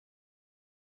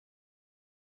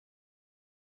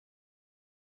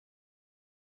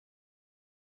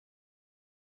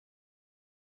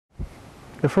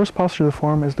The first posture of the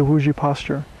form is the Wuji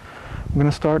posture. I'm going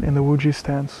to start in the Wuji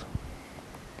stance.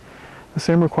 The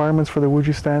same requirements for the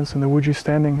Wuji stance and the Wuji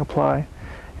standing apply.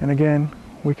 And again,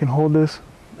 we can hold this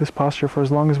posture for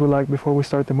as long as we like before we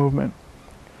start the movement.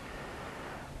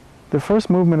 The first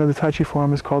movement of the Tai Chi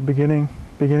form is called beginning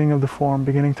of the form,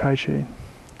 beginning Tai Chi.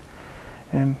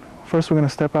 And first we're going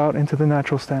to step out into the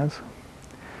natural stance.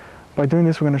 By doing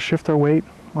this, we're going to shift our weight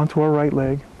onto our right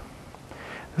leg.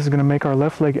 This is going to make our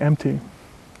left leg empty.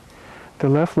 The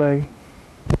left leg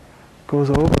goes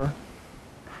over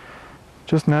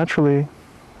just naturally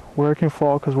where it can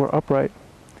fall because we're upright.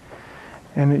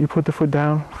 And you put the foot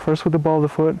down, first with the ball of the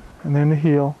foot, and then the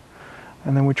heel,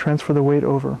 and then we transfer the weight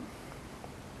over.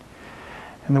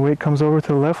 And the weight comes over to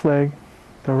the left leg.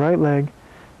 The right leg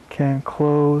can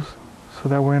close so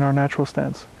that we're in our natural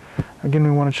stance. Again,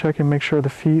 we want to check and make sure the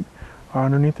feet are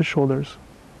underneath the shoulders.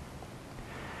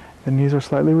 The knees are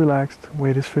slightly relaxed.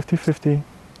 Weight is 50-50.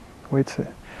 Weight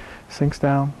sinks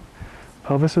down.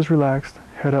 Pelvis is relaxed.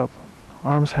 Head up.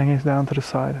 Arms hanging down to the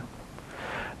side.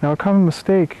 Now, a common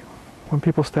mistake when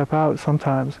people step out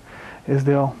sometimes is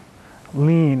they'll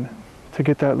lean to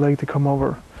get that leg to come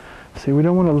over. See, we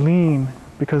don't want to lean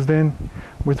because then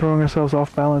we're throwing ourselves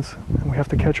off balance and we have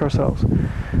to catch ourselves.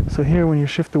 So here, when you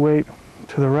shift the weight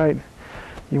to the right,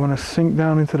 you want to sink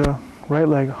down into the right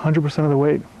leg. 100% of the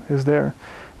weight is there.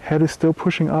 Head is still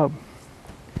pushing up.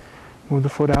 Move the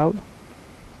foot out,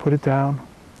 put it down,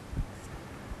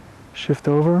 shift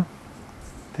over.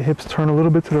 The hips turn a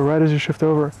little bit to the right as you shift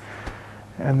over,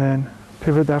 and then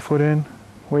pivot that foot in.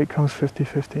 Weight comes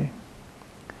 50-50.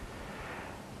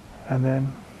 And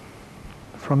then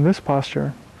from this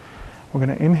posture, we're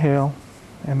going to inhale,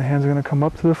 and the hands are going to come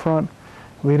up to the front,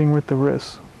 leading with the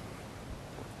wrists.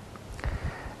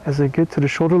 As they get to the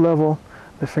shoulder level,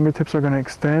 the fingertips are going to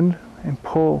extend and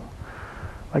pull,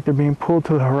 like they're being pulled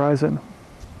to the horizon.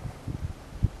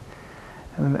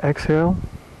 And then exhale,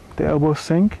 the elbows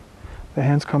sink, the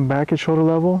hands come back at shoulder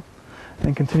level,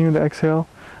 and continue to exhale,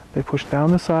 they push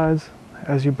down the sides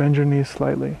as you bend your knees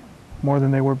slightly, more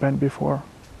than they were bent before.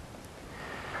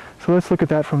 So let's look at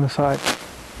that from the side.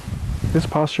 This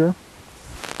posture,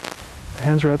 the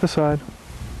hands are at the side.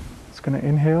 It's going to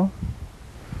inhale,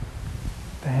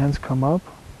 the hands come up,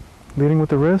 leading with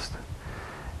the wrist,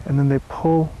 and then they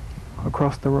pull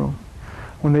across the room.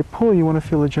 When they pull, you want to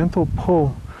feel a gentle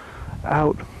pull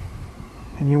out,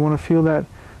 and you want to feel that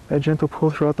gentle pull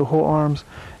throughout the whole arms,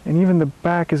 and even the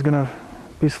back is going to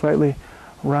be slightly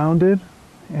rounded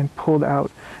and pulled out.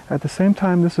 At the same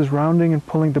time this is rounding and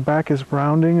pulling, the back is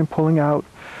rounding and pulling out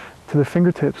to the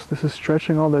fingertips. This is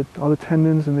stretching all the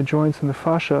tendons and the joints and the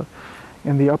fascia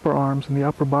in the upper arms and the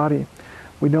upper body.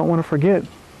 We don't want to forget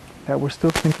that we're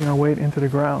still sinking our weight into the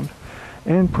ground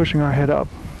and pushing our head up.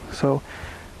 So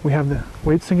we have the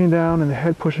weight sinking down and the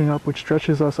head pushing up, which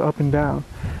stretches us up and down.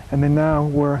 And then now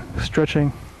we're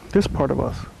stretching this part of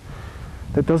us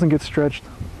that doesn't get stretched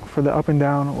for the up and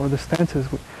down or the stances.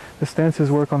 The stances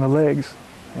work on the legs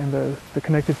and the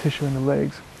connective tissue in the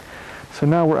legs. So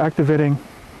now we're activating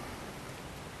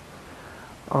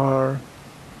our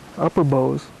upper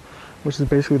bows, which is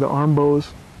basically the arm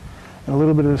bows and a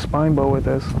little bit of the spine bow with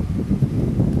this.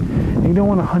 And you don't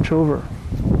want to hunch over.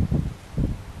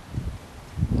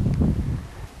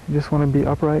 You just want to be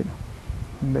upright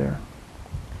and there.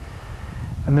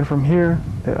 And then from here,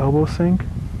 the elbows sink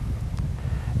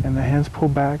and the hands pull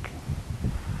back.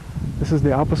 This is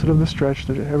the opposite of the stretch.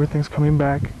 Everything's coming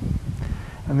back.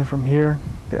 And then from here,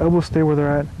 the elbows stay where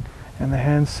they're at and the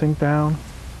hands sink down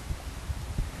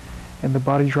and the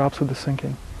body drops with the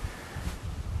sinking.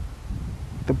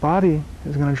 The body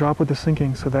is going to drop with the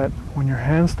sinking so that when your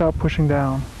hands stop pushing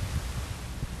down,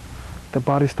 the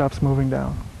body stops moving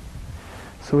down.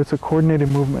 So it's a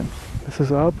coordinated movement. This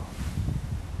is up,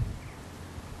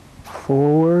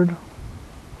 forward,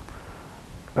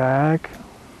 back,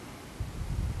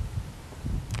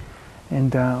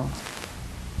 and down.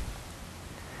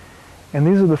 And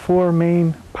these are the four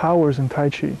main powers in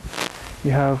Tai Chi.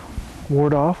 You have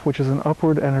ward off, which is an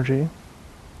upward energy.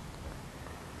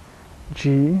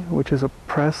 Ji, which is a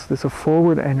press, that's a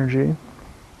forward energy.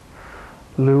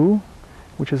 Lu,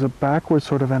 which is a backward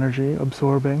sort of energy,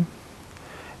 absorbing.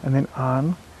 And then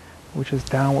An, which is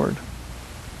downward.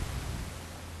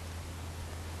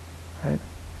 Right?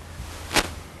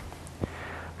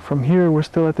 From here, we're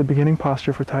still at the beginning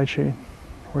posture for Tai Chi.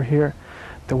 We're here.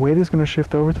 The weight is going to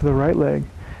shift over to the right leg,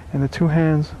 and the two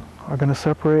hands are going to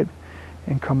separate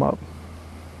and come up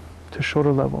to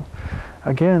shoulder level.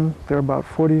 Again, they're about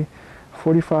 40,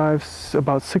 45,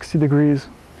 about 60 degrees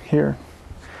here,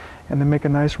 and they make a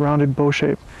nice rounded bow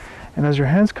shape. And as your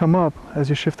hands come up, as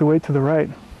you shift the weight to the right,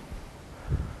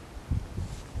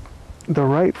 the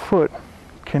right foot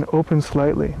can open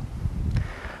slightly,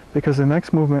 because the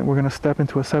next movement we're going to step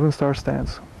into a 7-star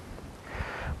stance.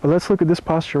 But let's look at this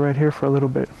posture right here for a little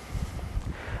bit.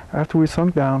 After we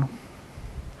sunk down,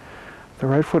 the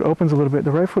right foot opens a little bit.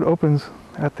 The right foot opens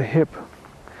at the hip.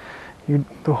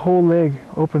 The whole leg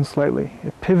opens slightly.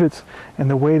 It pivots and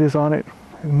the weight is on it,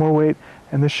 more weight,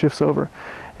 and this shifts over.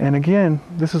 And again,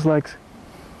 this is like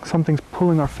something's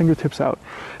pulling our fingertips out.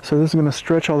 So this is going to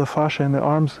stretch all the fascia in the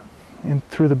arms and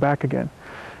through the back again.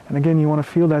 And again, you want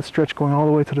to feel that stretch going all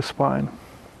the way to the spine.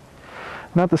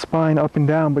 Not the spine up and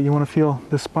down, but you want to feel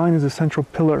the spine is the central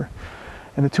pillar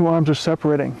and the two arms are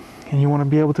separating. And you want to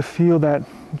be able to feel that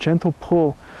gentle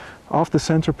pull off the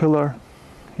center pillar,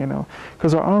 you know,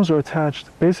 because our arms are attached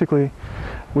basically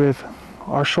with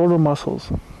our shoulder muscles,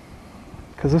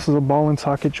 because this is a ball and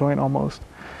socket joint almost,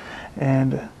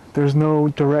 and there's no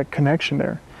direct connection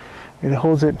there. It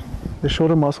holds it, the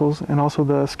shoulder muscles, and also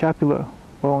the scapula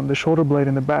bone, the shoulder blade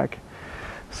in the back.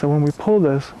 So when we pull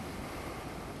this,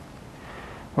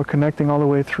 we're connecting all the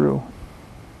way through.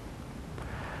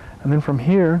 And then from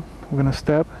here, we're going to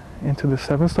step into the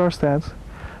 7-star stance,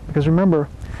 because remember,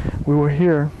 we were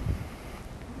here,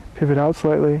 pivot out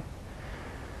slightly,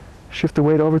 shift the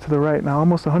weight over to the right. Now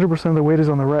almost 100% of the weight is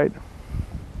on the right.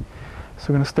 So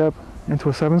we're going to step into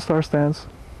a 7-star stance,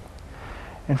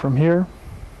 and from here,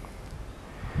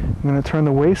 I'm going to turn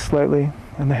the waist slightly,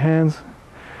 and the hands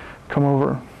come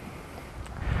over.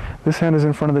 This hand is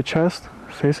in front of the chest,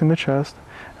 facing the chest,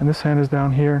 and this hand is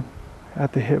down here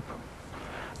at the hip.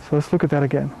 So let's look at that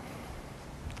again.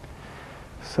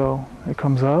 So it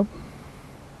comes up,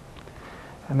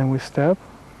 and then we step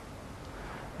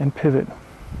and pivot.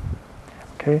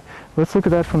 Okay, let's look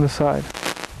at that from the side.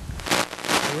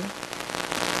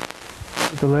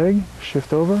 With the leg,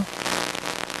 shift over,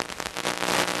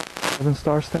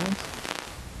 7-star stance,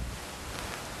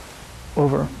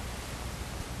 over.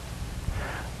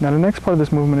 Now the next part of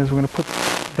this movement is we're going to put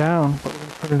it down, but we're going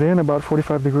to put it in about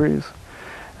 45 degrees.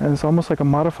 And it's almost like a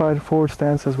modified forward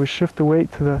stance. As we shift the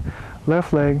weight to the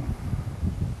left leg,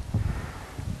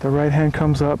 the right hand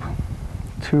comes up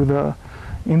to the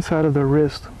inside of the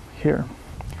wrist here.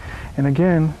 And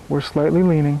again, we're slightly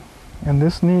leaning, and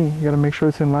this knee, you got to make sure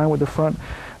it's in line with the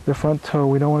front toe.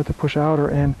 We don't want it to push out or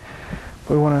in,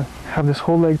 but we want to have this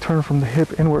whole leg turn from the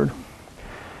hip inward.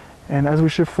 And as we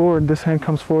shift forward, this hand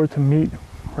comes forward to meet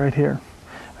right here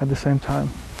at the same time.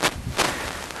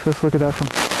 So let's look at that from,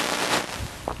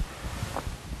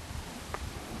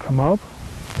 come up,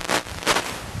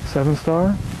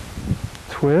 7-star,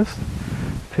 twist,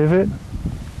 pivot,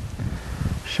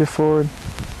 shift forward,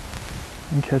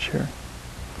 and catch here.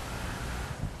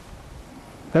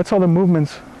 That's all the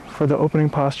movements for the opening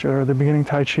posture, or the beginning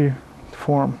Tai Chi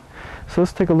form. So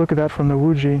let's take a look at that from the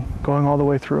Wuji, going all the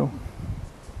way through.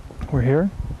 We're here,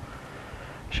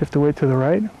 shift the weight to the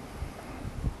right,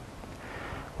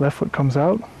 left foot comes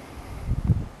out,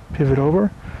 pivot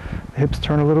over, the hips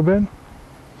turn a little bit,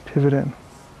 pivot in.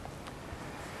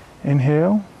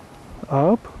 Inhale,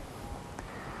 up,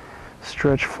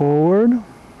 stretch forward,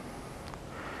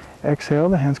 exhale,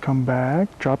 the hands come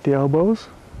back, drop the elbows,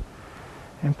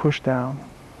 and push down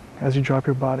as you drop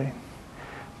your body.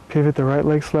 Pivot the right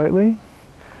leg slightly,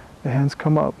 the hands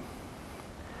come up.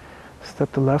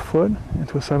 Step the left foot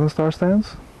into a 7-star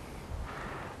stance,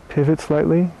 pivot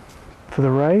slightly to the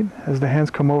right as the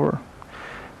hands come over.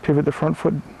 Pivot the front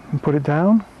foot and put it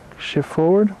down, shift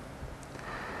forward.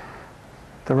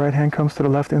 The right hand comes to the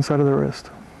left inside of the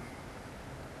wrist.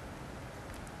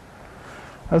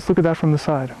 Let's look at that from the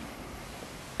side.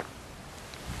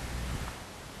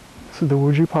 This is the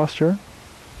Wuji posture.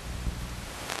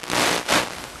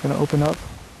 Going to open up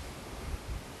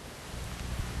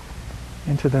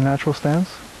into the natural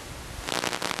stance.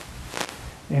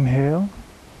 Inhale,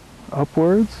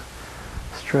 upwards,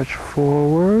 stretch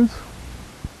forwards,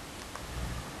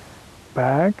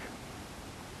 back,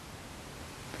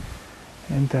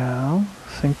 and down.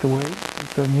 Sink the weight, sink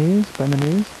the knees, bend the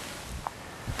knees.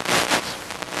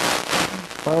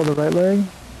 Spiral the right leg,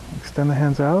 extend the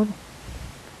hands out,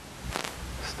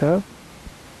 step,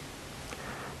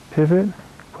 pivot,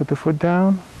 put the foot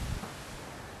down,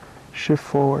 shift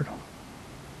forward.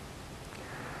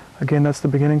 Again, that's the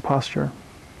beginning posture.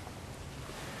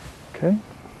 Okay?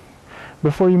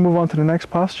 Before you move on to the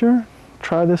next posture,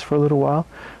 try this for a little while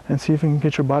and see if you can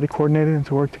get your body coordinated and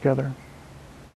to work together.